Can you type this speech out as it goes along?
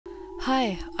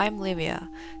Hi, I'm Livia.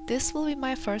 This will be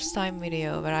my first time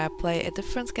video where I play a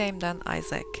different game than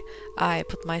Isaac. I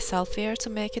put myself here to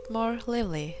make it more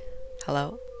lively.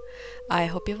 Hello? I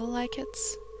hope you will like it.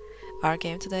 Our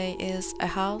game today is A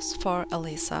House for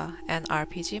Alesa, an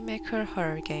RPG Maker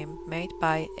horror game made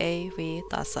by A.V.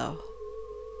 Dasso.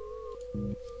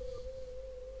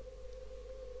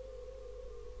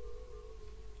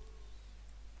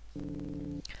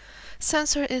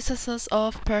 Censor instances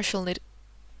of partial need.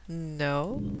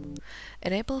 No.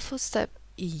 Enable footstep.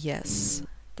 Yes.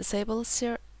 Disable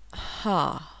ser.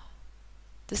 Huh.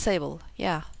 Disable.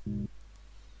 Yeah.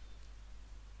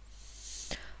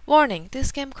 Warning,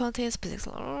 this game contains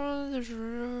physical.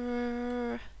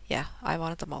 Yeah, I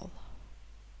wanted them all.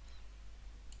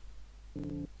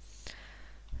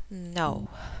 No.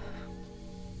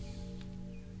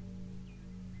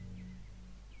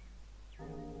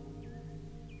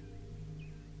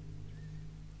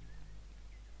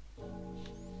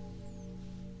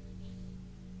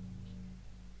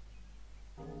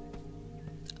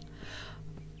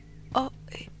 Oh,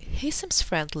 he seems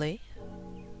friendly.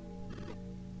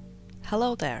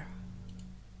 Hello there.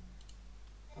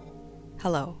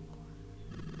 Hello.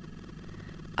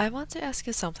 I want to ask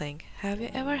you something. Have you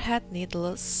ever had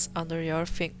needles under your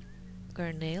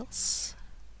fingernails?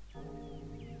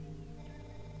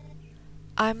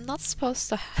 I'm not supposed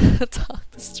to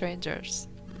talk to strangers.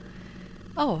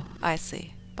 Oh, I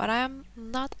see. But I'm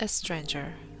not a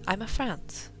stranger. I'm a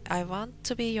friend. I want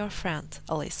to be your friend,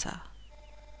 Alesa.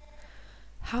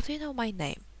 How do you know my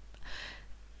name?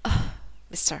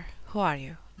 Mister, who are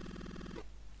you?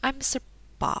 I'm Mr.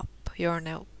 Bob, your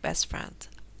new best friend.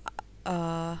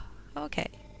 Uh, okay.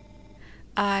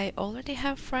 I already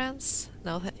have friends.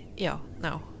 No,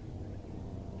 no.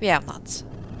 We have not.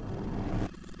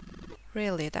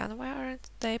 Really, then why aren't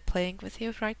they playing with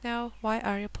you right now? Why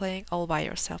are you playing all by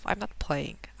yourself? I'm not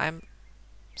playing. I'm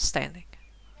standing.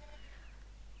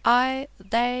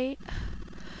 They...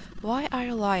 Why are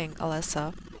you lying,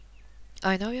 Alessa?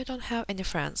 I know you don't have any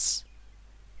friends.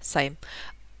 Same.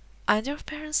 And your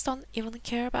parents don't even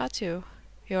care about you.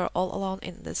 You're all alone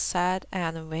in this sad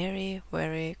and very,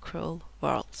 very cruel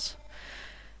world.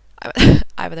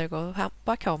 I better go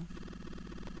back home.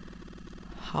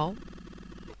 Home?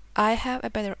 I have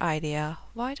a better idea.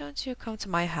 Why don't you come to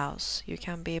my house? You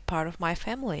can be part of my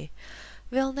family.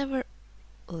 We'll never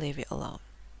leave you alone.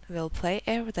 We'll play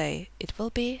every day. It will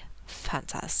be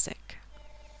fantastic.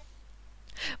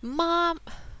 Mom!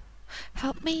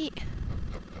 Help me!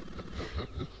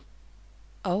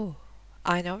 Oh,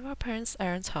 I know your parents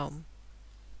aren't home.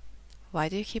 Why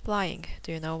do you keep lying?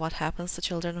 Do you know what happens to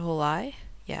children who lie?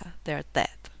 Yeah, they're dead.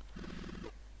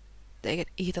 They get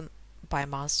eaten by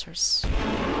monsters.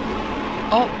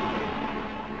 Oh!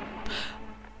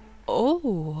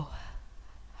 Oh!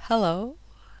 Hello?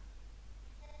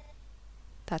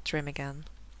 That dream again.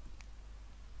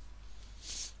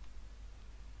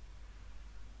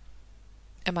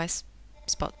 Am I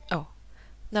spot? Oh.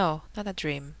 No, not a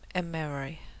dream. A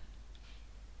memory.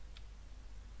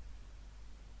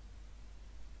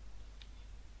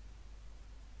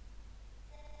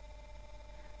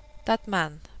 That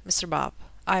man, Mr. Bob.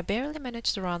 I barely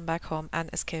managed to run back home and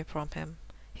escape from him.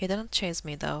 He didn't chase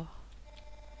me though.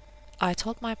 I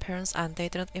told my parents and they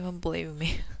didn't even believe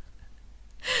me.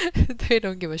 They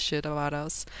don't give a shit about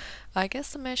us. I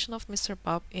guess the mention of Mr.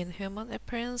 Bob in human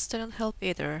appearance didn't help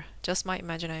either. Just my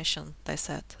imagination, they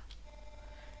said.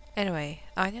 Anyway,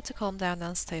 I need to calm down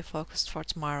and stay focused for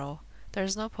tomorrow.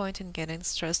 There's no point in getting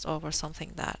stressed over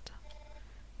something that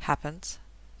happened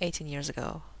 18 years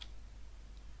ago.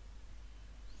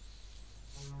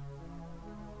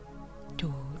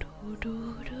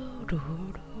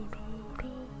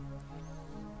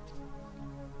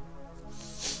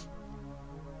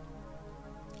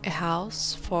 A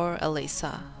house for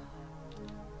Alesa.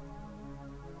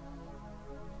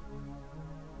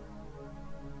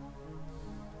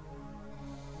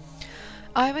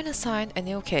 I've been assigned a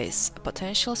new case, a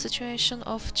potential situation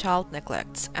of child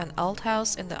neglect, an old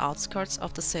house in the outskirts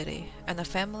of the city, and a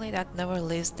family that never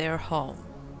leaves their home.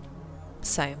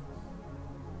 Same.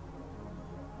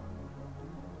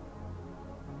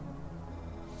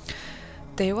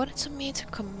 They wanted me to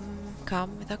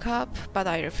come with a cop, but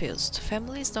I refused.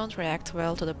 Families don't react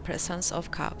well to the presence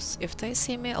of cops. If they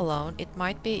see me alone, it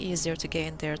might be easier to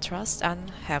gain their trust and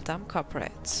have them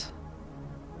cooperate.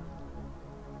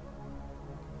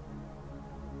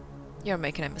 You're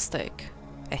making a mistake.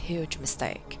 A huge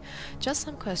mistake. Just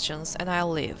some questions and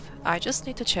I'll leave. I just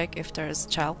need to check if there's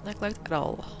child neglect at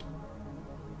all.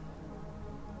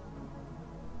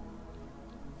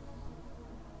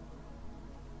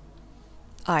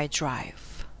 I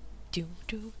drive. Do,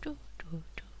 do, do, do,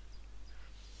 do.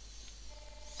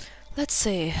 Let's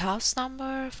see, house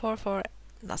number 44,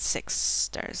 not 6.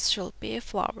 There should be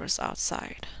flowers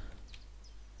outside.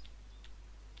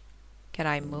 Can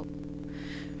I move?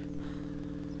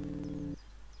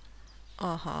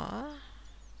 Uh-huh.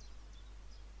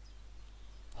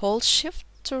 Hold shift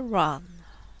to run.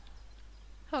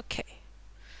 Okay.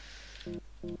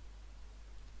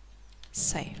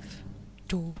 Save.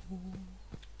 Do.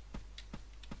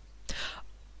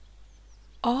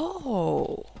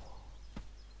 Oh.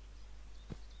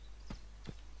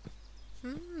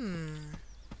 Hmm.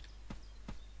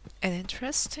 An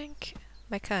interesting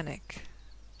mechanic.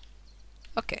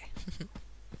 Okay.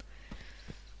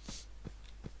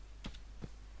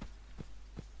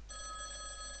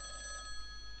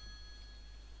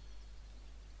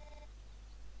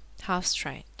 How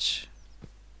strange.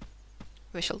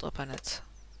 We should open it.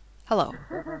 Hello.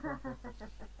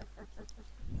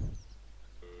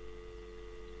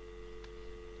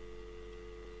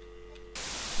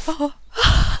 Oh.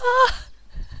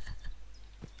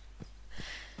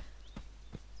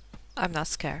 I'm not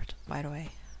scared, by the way.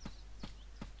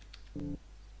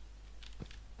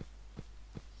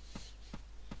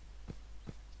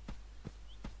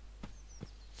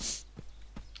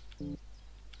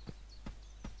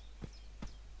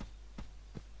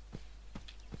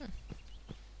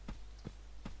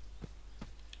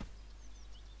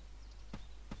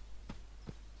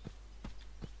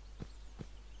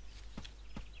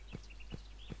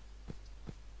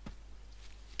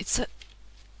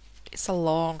 It's a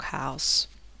long house.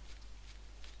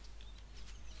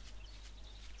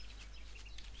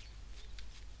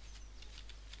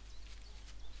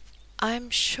 I'm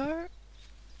sure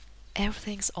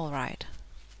everything's alright.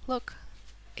 Look,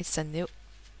 it's a new...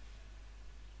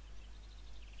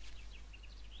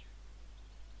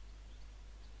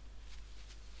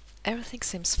 Everything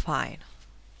seems fine.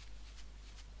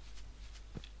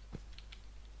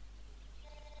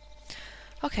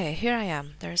 Okay, here I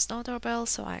am. There's no doorbell,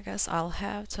 so I guess I'll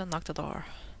have to knock the door.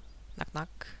 Knock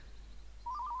knock.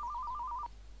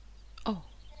 Oh.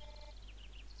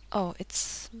 Oh,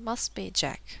 it must be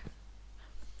Jack.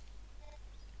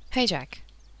 Hey Jack.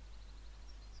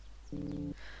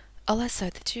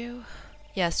 Alesa, did you...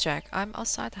 Yes, Jack, I'm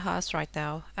outside the house right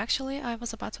now. Actually, I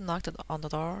was about to knock on the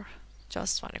door,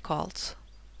 just when you called.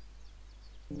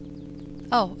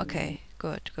 Oh, okay,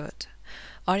 good, good.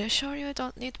 Are you sure you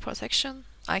don't need protection?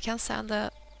 I can send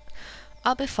a...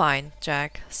 I'll be fine,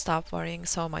 Jack. Stop worrying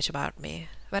so much about me.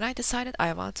 When I decided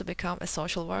I want to become a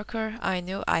social worker, I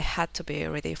knew I had to be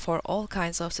ready for all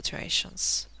kinds of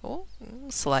situations. Oh,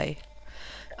 slay.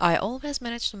 I always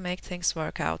manage to make things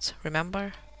work out,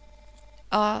 remember?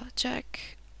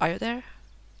 Jack, are you there?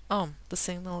 The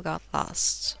signal got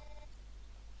lost.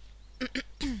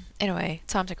 Anyway,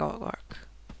 time to go work.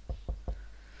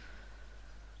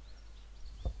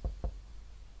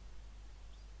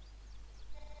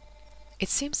 It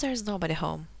seems there's nobody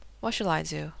home. What should I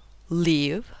do?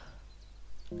 Leave?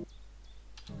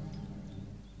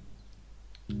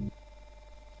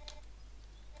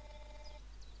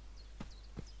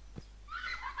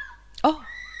 Oh!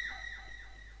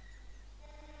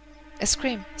 A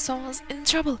scream! Someone's in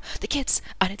trouble! The kids!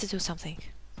 I need to do something.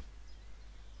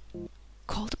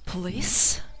 Call the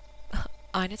police?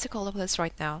 I need to call the police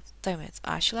right now. Damn it,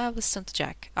 I should have listened to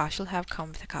Jack. I should have come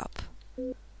with a cop.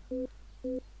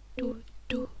 Do,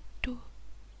 do, do.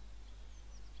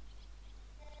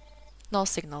 No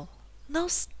signal. No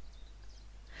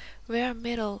We're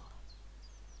middle.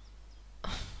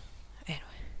 Anyway.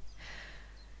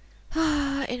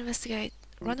 Investigate.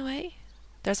 Run away?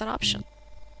 There's an option.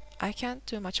 I can't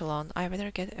do much alone. I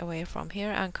better get away from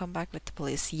here and come back with the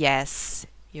police. Yes,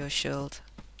 you should.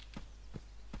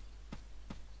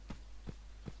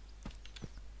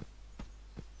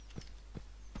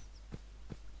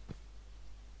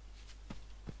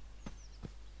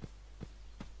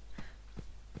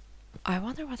 I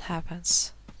wonder what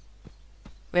happens.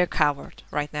 We're covered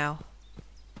right now.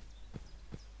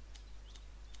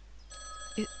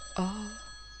 Oh.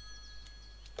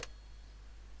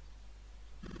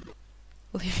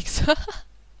 Leaving so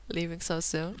leaving so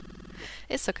soon?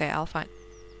 It's okay, I'll find...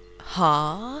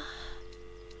 Huh?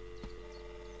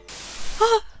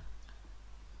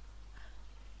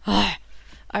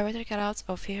 I better get out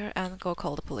of here and go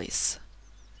call the police.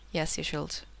 Yes, you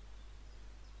should.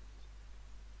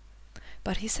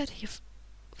 But he said he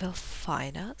will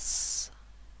find us?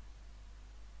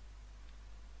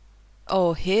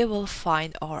 Oh, he will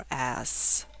find our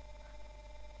ass.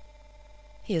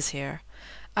 He is here.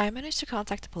 I managed to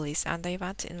contact the police and they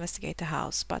went to investigate the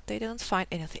house, but they didn't find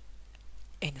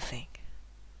anything.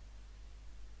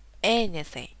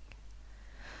 anything.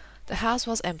 The house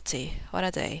was empty. What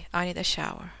a day. I need a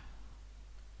shower.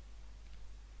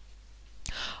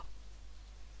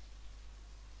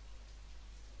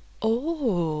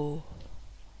 Oh,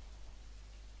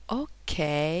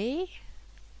 okay.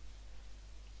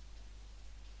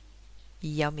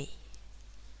 Yummy.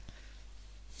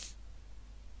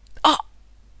 Oh,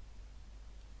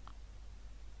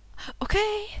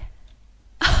 okay.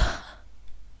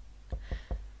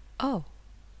 Oh,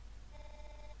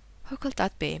 who could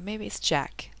that be? Maybe it's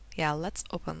Jack. Yeah, let's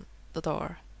open the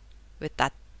door with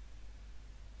that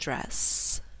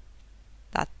dress.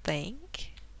 That thing.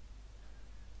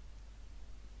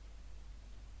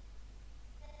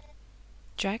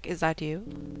 Jack, is that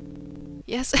you?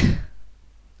 Yes.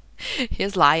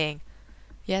 He's lying.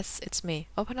 Yes, it's me.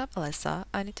 Open up, Alesa.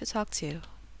 I need to talk to you.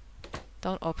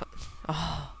 Don't open.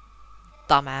 Oh,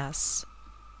 dumbass.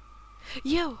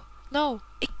 You! No,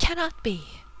 it cannot be.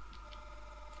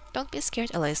 Don't be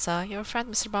scared, Alesa. Your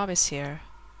friend Mr. Bob is here.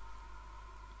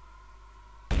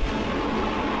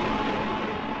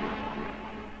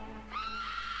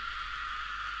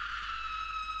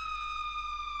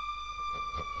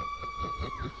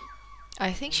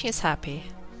 I think she is happy.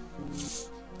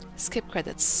 Skip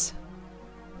credits.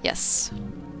 Yes.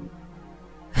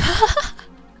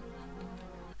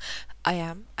 I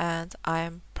am, and I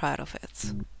am proud of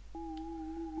it.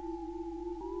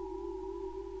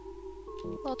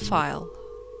 Load file.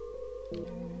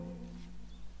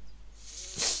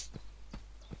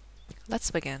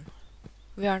 Let's begin.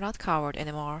 We are not coward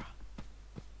anymore.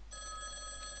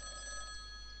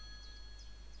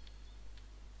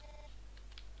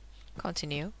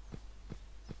 Continue.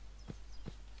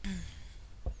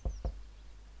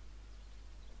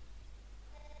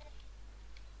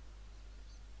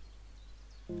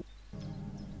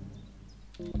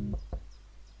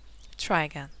 Try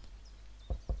again.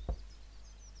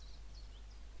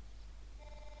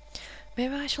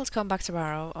 Maybe I should come back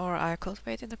tomorrow, or I could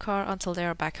wait in the car until they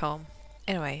are back home.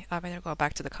 Anyway, I better go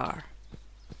back to the car.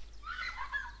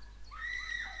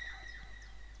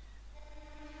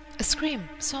 A scream!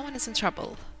 Someone is in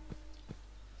trouble.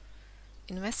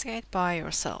 Investigate by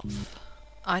yourself.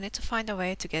 I need to find a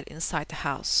way to get inside the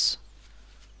house.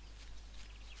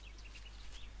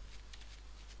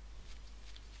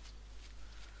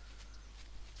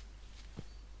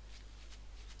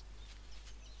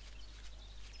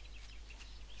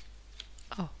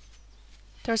 Oh,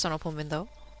 there's an open window.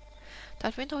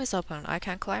 That window is open. I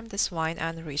can climb this vine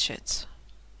and reach it.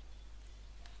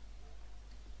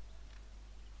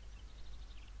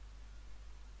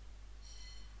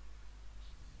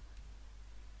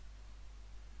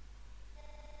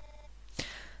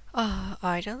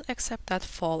 I don't accept that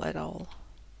fall at all.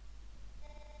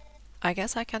 I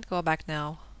guess I can't go back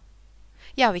now.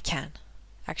 Yeah, we can.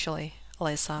 Actually,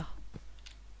 Alesa.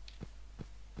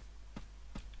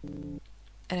 An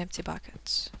empty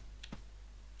bucket.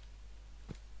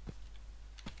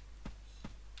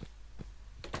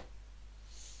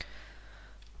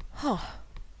 Huh.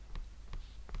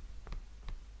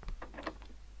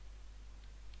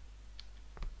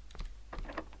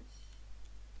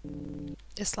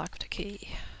 It's locked with a key.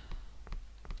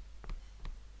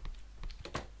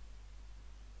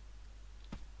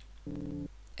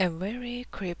 A very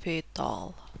creepy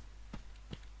doll.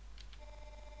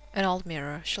 An old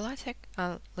mirror. Shall I take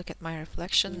a look at my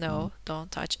reflection? No,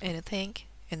 don't touch anything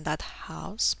in that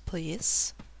house,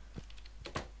 please.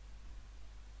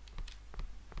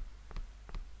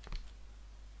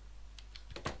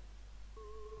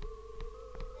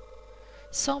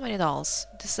 So many dolls.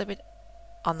 This is a bit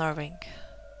unnerving.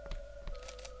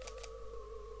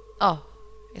 Oh,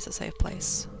 it's a safe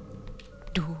place.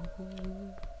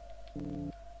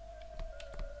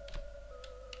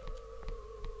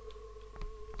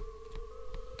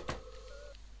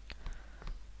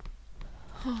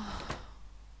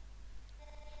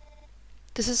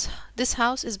 This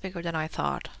house is bigger than I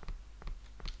thought.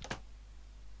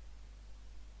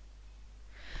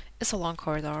 It's a long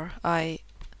corridor. I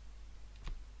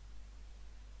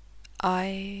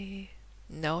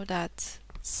know that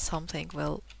something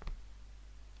will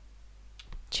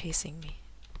chasing me.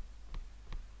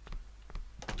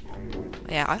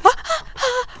 Yeah.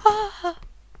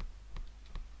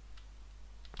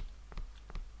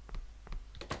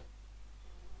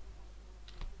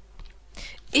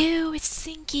 Ew, it's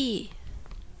stinky.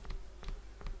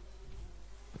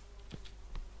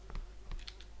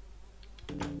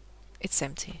 It's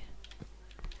empty.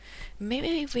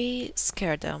 Maybe we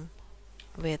scare them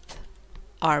with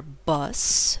our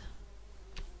bus.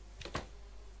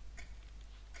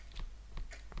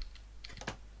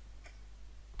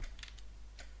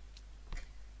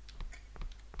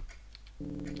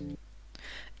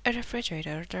 A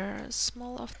refrigerator, the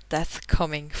smell of death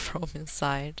coming from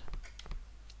inside.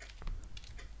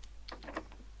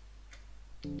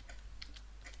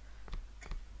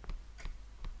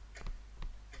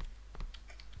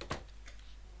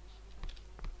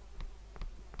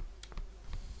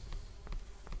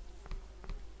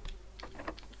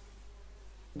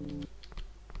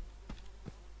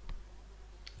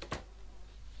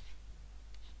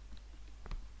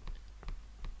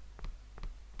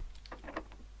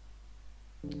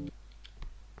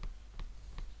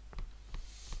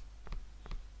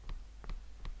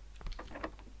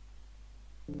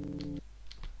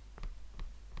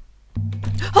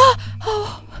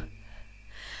 Oh!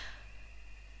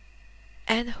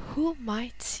 And who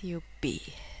might you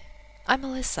be? I'm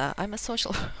Alesa. I'm a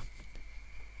social.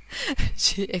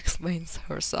 She explains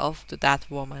herself to that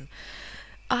woman.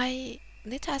 I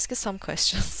need to ask you some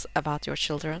questions about your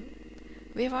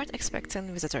children. We weren't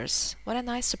expecting visitors. What a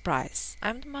nice surprise.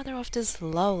 I'm the mother of this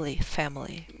lovely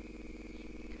family.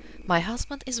 My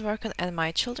husband is working and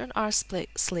my children are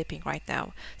sleeping right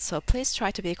now, so please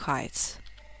try to be quiet.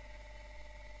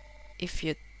 If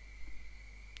you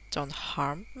don't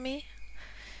harm me.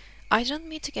 I don't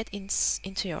mean to get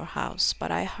into your house,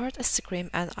 but I heard a scream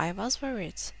and I was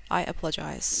worried. I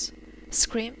apologize.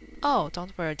 Scream? Oh,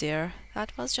 don't worry, dear.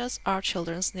 That was just our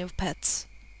children's new pets.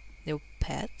 New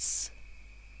pets?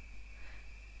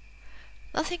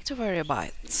 Nothing to worry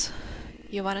about.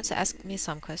 You wanted to ask me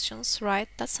some questions, right?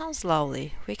 That sounds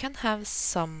lovely. We can have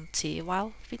some tea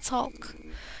while we talk.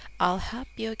 I'll help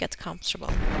you get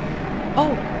comfortable.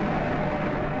 Oh!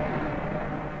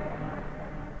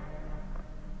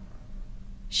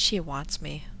 She wants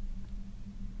me.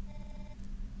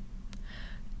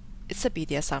 It's a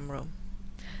BDSM room.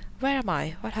 Where am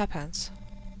I? What happened?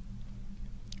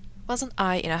 Wasn't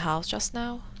I in a house just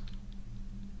now?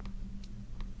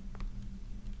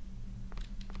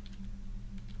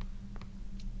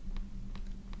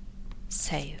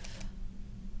 Save.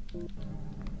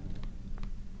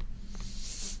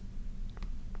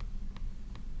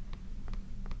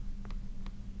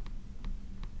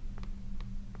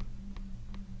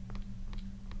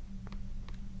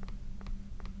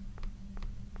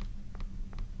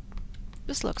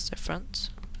 This looks different.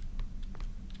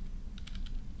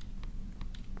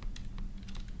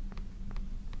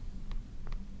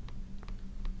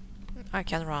 I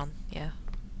can run, yeah.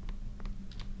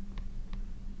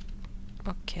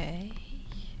 Okay.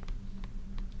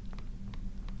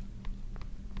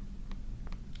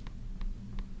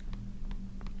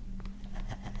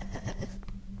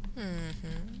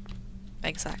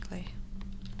 Exactly.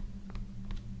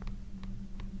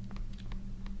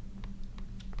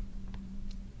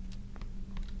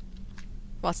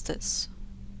 What's this?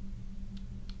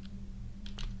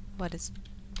 What is...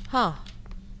 Huh.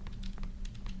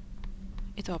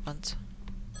 It opened.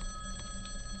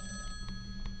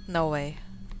 No way.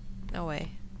 No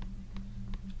way.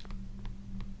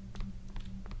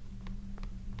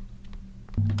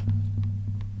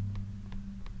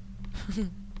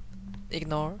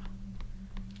 Ignore.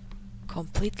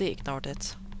 Completely ignored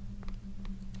it.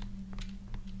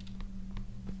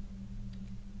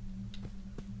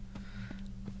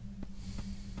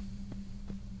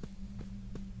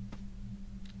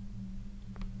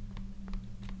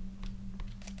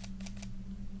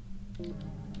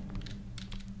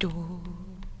 Do.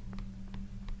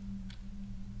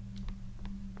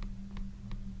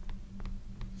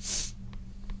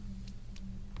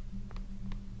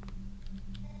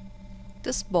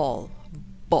 This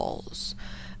balls.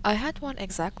 I had one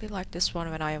exactly like this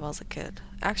one when I was a kid.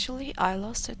 Actually, I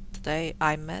lost it the day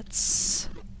I met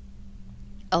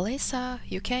Alesa,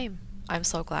 you came. I'm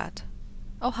so glad.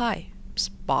 Oh, hi. It's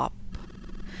Bob.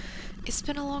 It's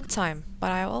been a long time,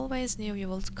 but I always knew you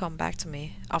would come back to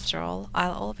me. After all,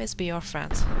 I'll always be your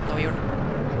friend. No, you're not.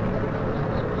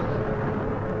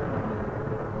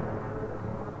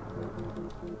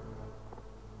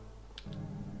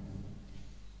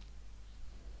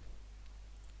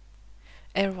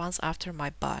 Everyone's after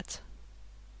my butt.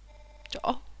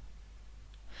 Oh.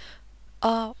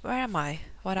 Where am I?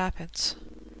 What happened?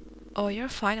 Oh, you're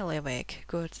finally awake.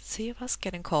 Good. Tea was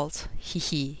getting cold. Hee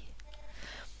hee.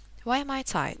 Why am I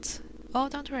tight? Oh,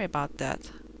 don't worry about that.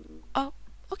 Oh,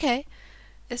 okay.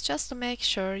 It's just to make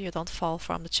sure you don't fall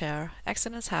from the chair.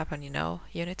 Accidents happen, you know.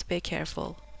 You need to be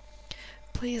careful.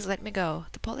 Please let me go.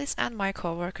 The police and my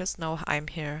coworkers know I'm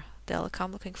here. They'll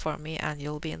come looking for me and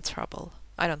you'll be in trouble.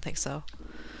 I don't think so.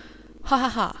 Ha ha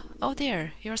ha. Oh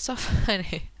dear, you're so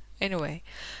funny. Anyway,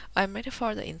 I'm ready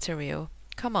for the interview.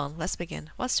 Come on, let's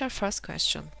begin. What's your first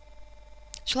question?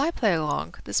 Shall I play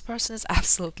along? This person is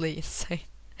absolutely insane,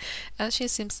 and she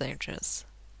seems dangerous.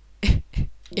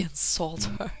 Insult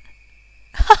her.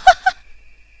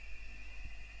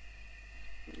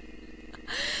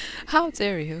 How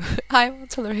dare you? I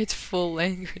won't tolerate full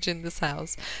language in this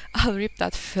house. I'll rip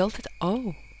that filthy.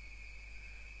 Oh.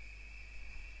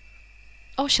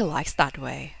 Oh, she likes that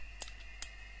way.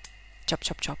 Chop,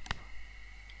 chop, chop.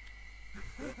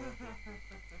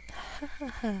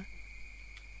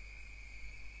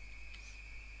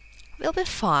 We'll be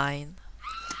fine.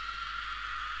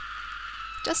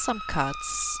 Just some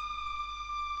cuts.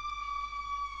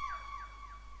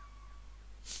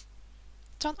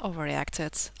 Don't overreact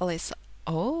it, Alesa.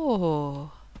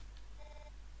 Oh,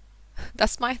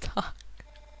 that's my tongue.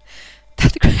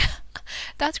 That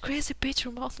that crazy bitch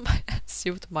removed my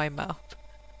suit my mouth.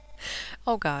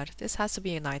 Oh god, this has to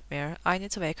be a nightmare. I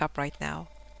need to wake up right now.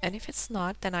 And if it's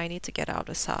not, then I need to get out of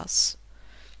this house.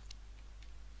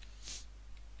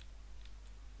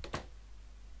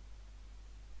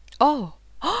 Oh!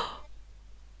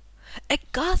 A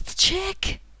goth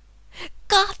chick!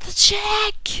 Goth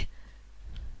chick!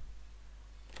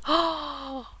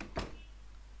 Oh!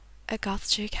 A goth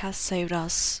chick has saved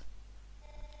us.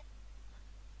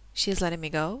 She's letting me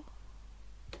go?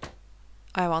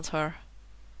 I want her.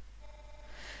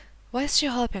 Why is she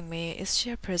helping me? Is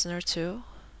she a prisoner too?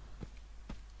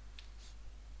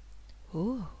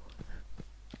 Ooh.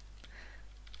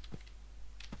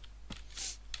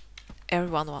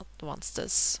 Everyone wants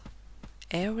this.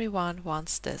 Everyone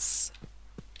wants this.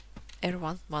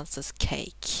 Everyone wants this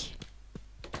cake.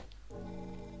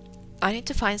 I need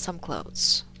to find some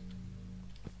clothes.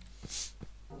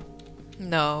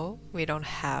 No, we don't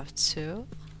have to,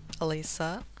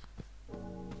 Alesa.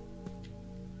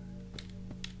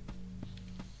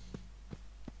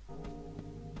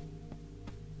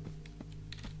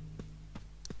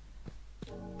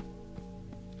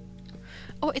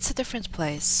 Oh, it's a different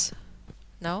place.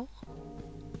 No?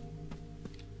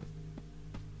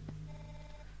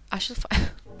 I should find...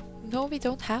 No, we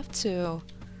don't have to.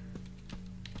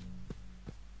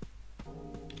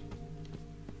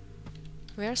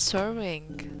 We are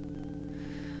serving.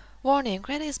 Warning,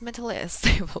 Greta is mentally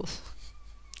unstable.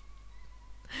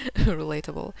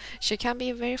 Relatable. She can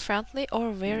be very friendly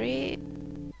or very...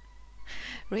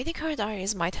 Reading her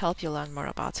diaries might help you learn more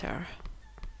about her.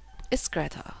 It's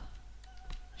Greta.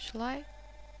 Shall I?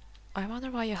 I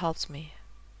wonder why you helped me.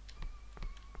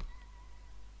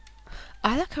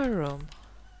 I like her room.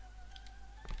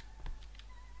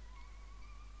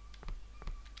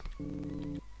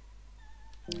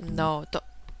 No,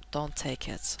 don't take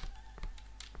it.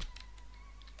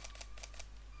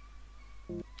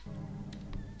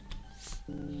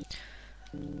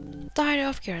 Diary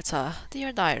of Gerta.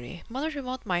 Dear Diary, Mother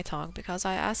removed my tongue because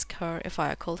I asked her if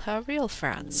I could have real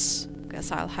friends.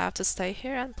 Guess I'll have to stay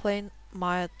here and play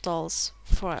my dolls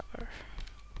forever.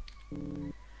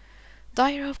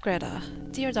 Diary of Greta.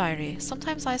 Dear Diary,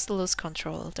 sometimes I still lose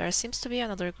control. There seems to be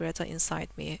another Greta inside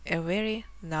me, a very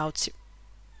naughty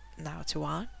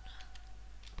one.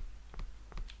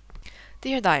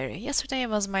 Dear Diary, yesterday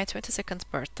was my 22nd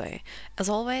birthday. As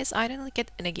always, I didn't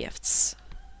get any gifts.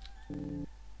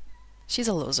 She's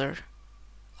a loser.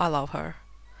 I love her.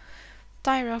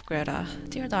 Diary of Greta.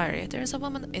 Dear Diary, there is a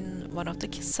woman in one of the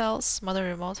cells. Mother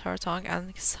removed her tongue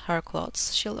and her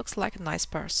clothes. She looks like a nice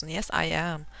person. Yes, I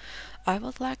am. I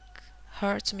would like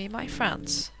her to be my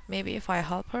friend. Maybe if I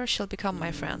help her, she'll become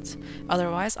my friend.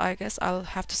 Otherwise, I guess I'll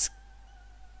have to...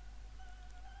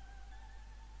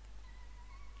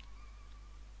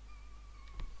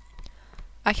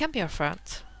 I can be your friend,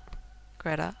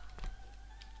 Greta.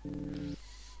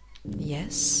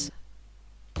 Yes.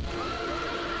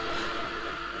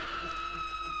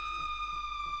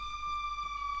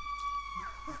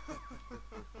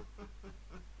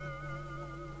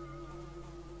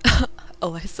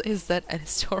 Alesa, is that and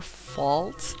it's your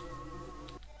fault?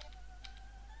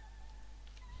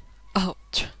 Oh,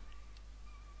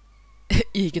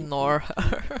 ignore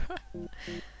her.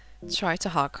 Try to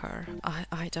hug her.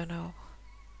 I don't know.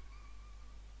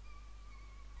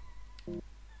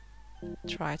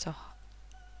 Try to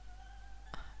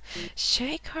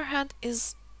shake her hand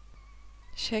is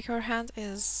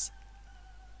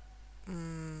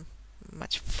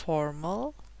much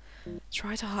formal.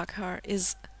 Try to hug her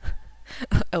is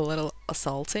a little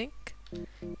assaulting.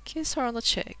 Kiss her on the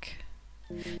cheek.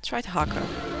 Try to hug her.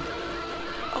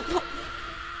 Oh no.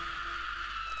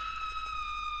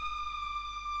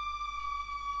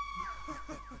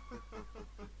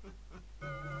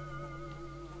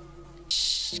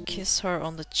 Kiss her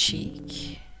on the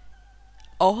cheek.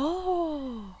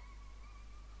 Oh.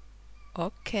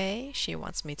 Okay, she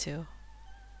wants me to.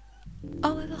 Oh,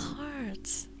 little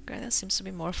hearts. Greta seems to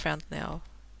be more friendly now.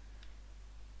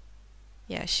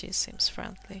 Yeah, she seems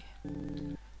friendly.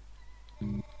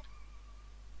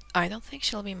 I don't think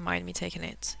she'll be mind me taking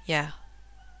it. Yeah.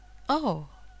 Oh,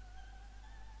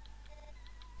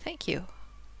 thank you.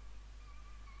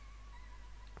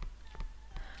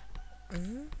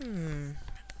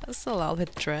 That's a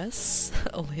velvet dress,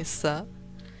 Alesa.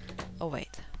 Oh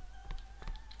wait.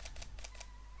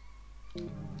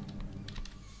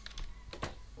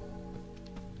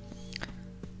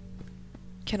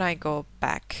 Can I go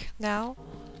back now?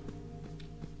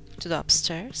 To the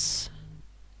upstairs?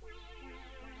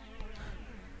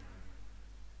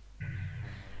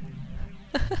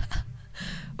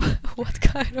 What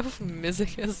kind of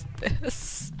music is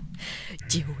this?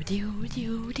 Dew dew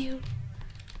dew dew.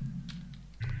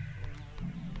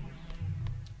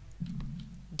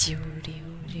 Dew dew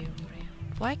dew dew.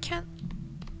 Why can't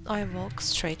I walk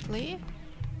straightly?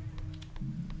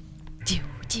 Dew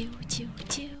dew dew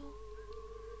dew.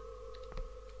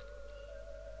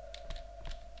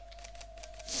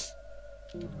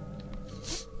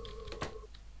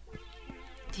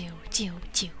 Dew dew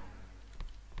dew.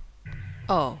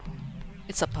 Oh,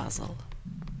 it's a puzzle.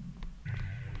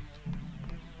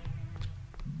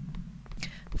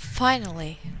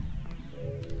 Finally!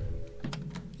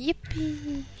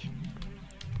 Yippee!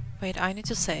 Wait, I need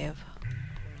to save.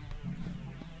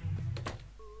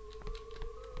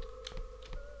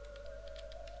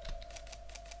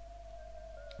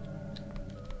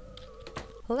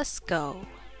 Let's go.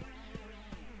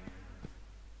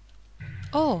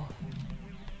 Oh!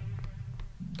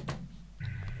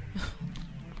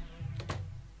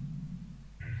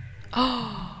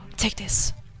 Oh! Take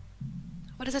this!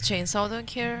 What is a chainsaw doing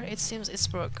here? It seems it's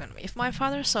broken. If my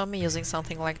father saw me using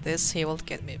something like this, he will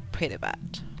get me pretty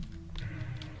bad.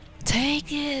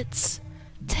 Take it!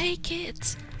 Take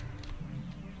it!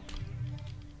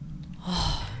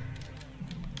 Oh.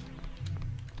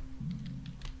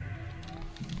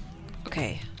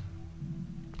 Okay.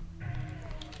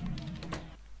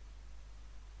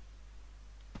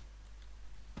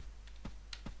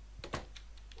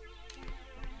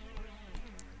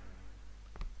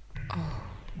 Oh.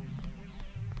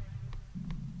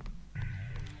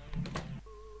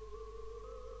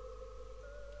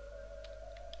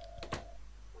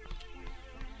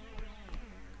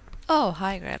 Oh,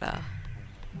 hi Greta.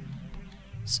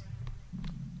 S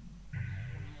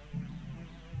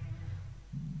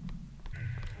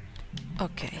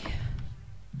okay.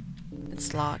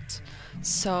 It's locked.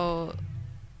 So...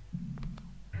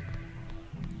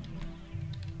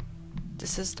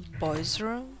 this is the boys'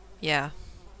 room? Yeah.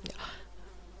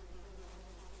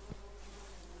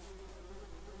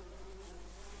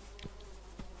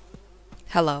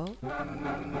 Hello?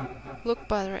 Look,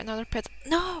 butter, another pet.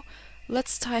 No!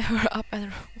 Let's tie her up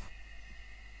and...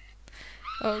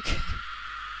 Okay.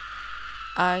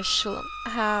 I shouldn't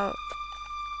have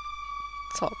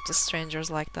talked to strangers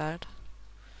like that.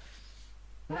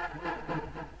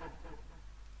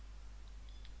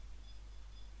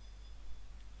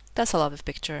 That's a lovely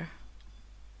picture.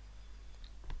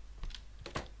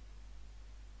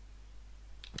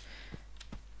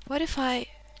 What if I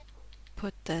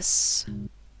put this...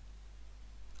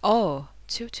 Oh,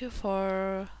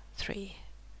 2243.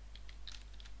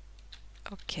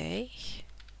 Okay.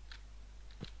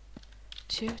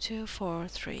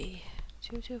 2243.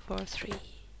 2243.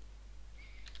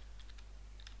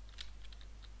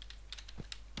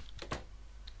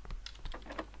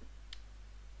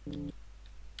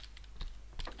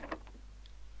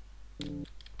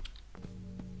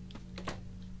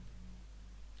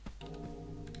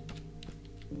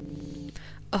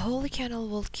 A holy candle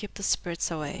will keep the spirits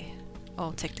away.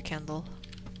 Oh, take the candle.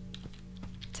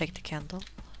 Take the candle.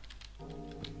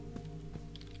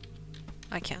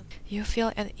 I can't. You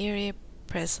feel an eerie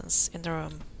presence in the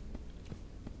room.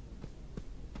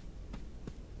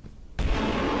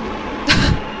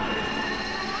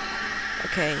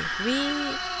 Okay, we...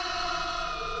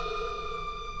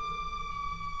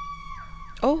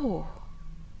 Oh!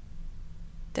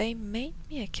 They made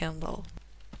me a candle.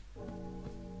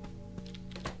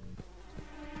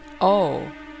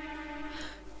 Oh!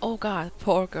 Oh god,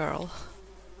 poor girl.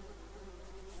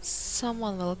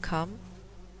 Someone will come,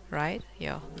 right?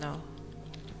 Yeah, no.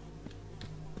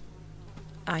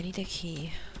 I need a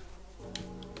key.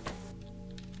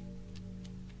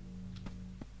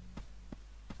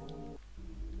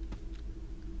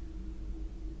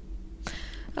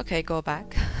 Okay, go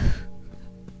back.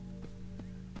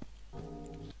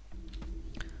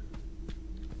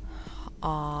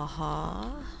 Uh-huh.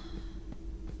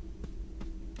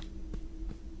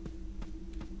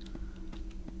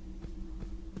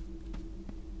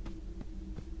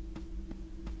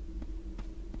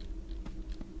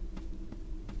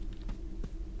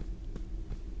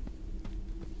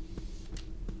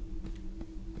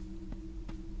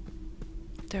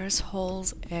 There's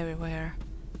holes everywhere.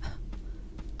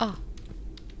 Ah.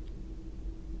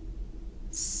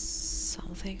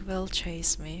 Something will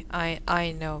chase me.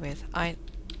 I know it. I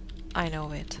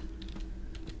know it.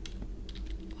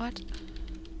 What?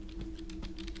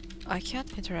 I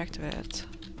can't interact with it.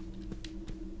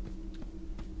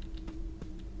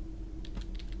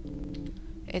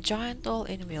 A giant doll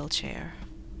in a wheelchair.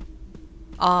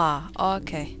 Ah,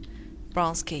 okay.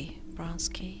 Bronze key. Bronze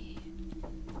key.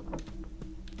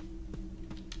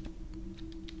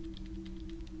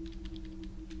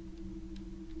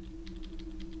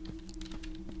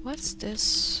 What's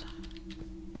this?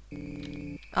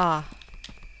 Ah,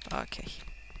 okay.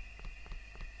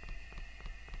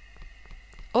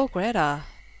 Oh, Greta.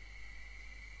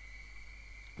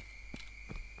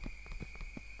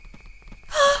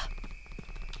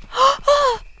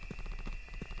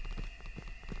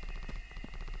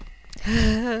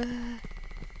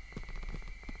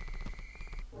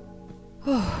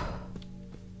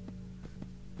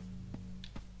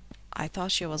 I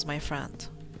thought she was my friend.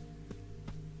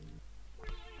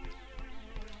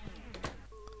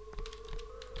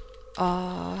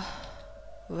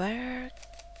 Where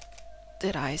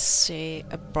did I see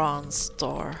a bronze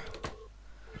door?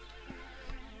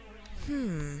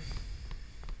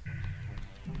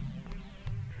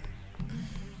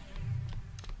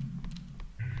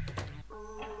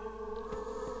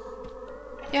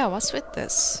 Yeah, what's with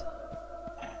this?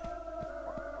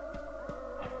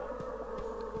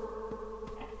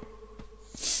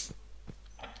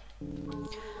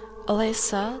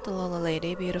 Alesa, the lonely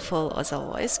lady, beautiful as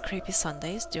always, creepy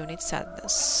Sundays do need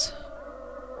sadness.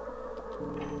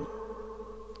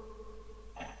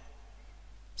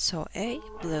 So A,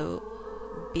 blue,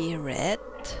 B, red,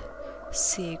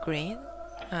 C, green,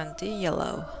 and D,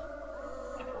 yellow.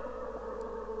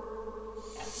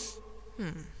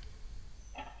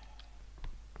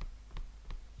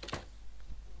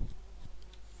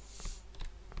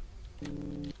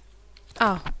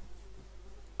 Ah.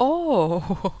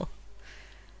 Oh!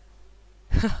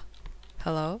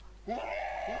 Hello?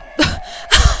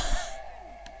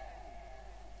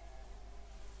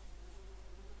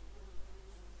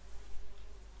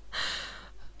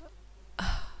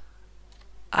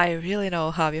 I really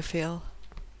know how you feel.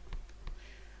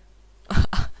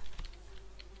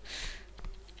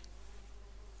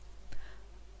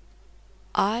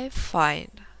 I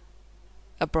find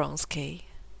a bronze key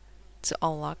to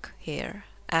unlock here,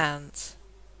 and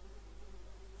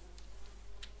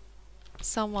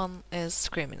someone is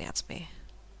screaming at me.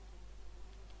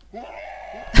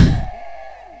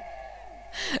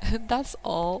 That's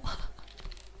all.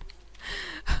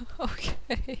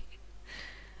 Okay.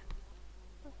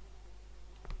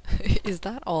 Is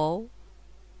that all?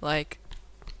 Like...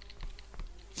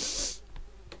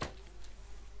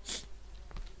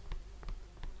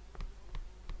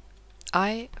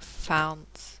 I found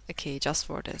a key just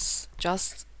for this.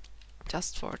 Just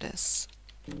for this.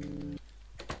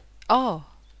 Oh,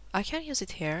 I can use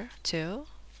it here too.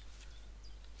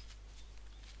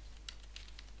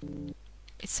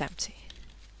 It's empty.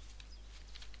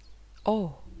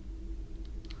 Oh.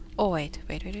 Oh wait.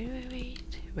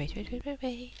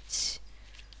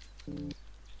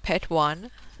 Pet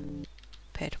 1.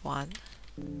 Pet 1.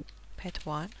 Pet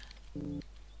 1.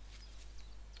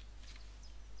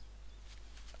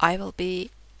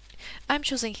 I'm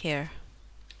choosing here.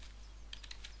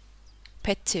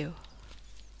 Pet 2.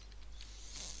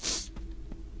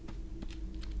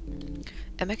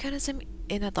 A mechanism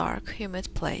in a dark,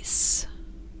 humid place.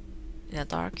 In a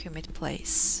dark, humid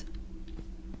place.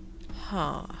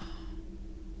 Huh.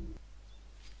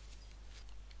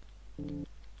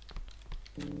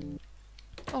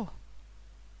 Oh.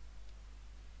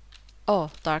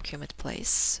 Oh, dark, humid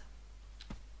place.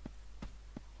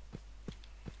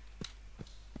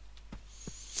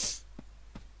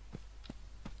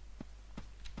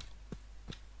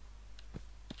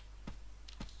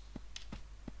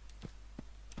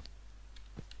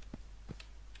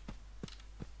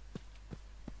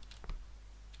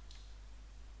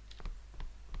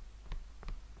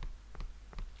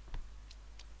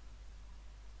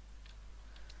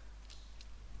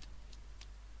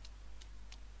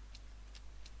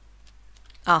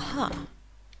 Aha.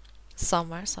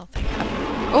 Somewhere something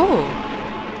happened. Oh!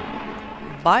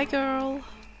 Bye, girl!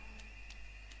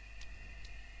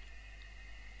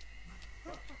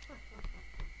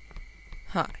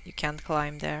 Huh, you can't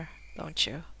climb there, don't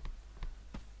you?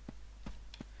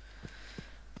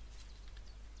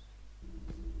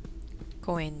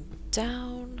 Going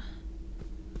down.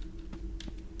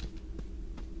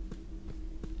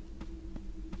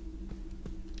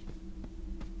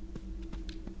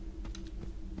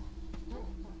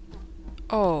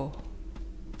 Oh.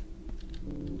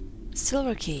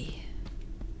 Silver key.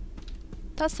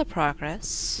 That's the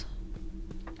progress.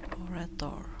 Oh, red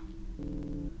door.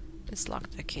 It's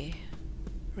locked, the key.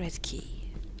 Red key.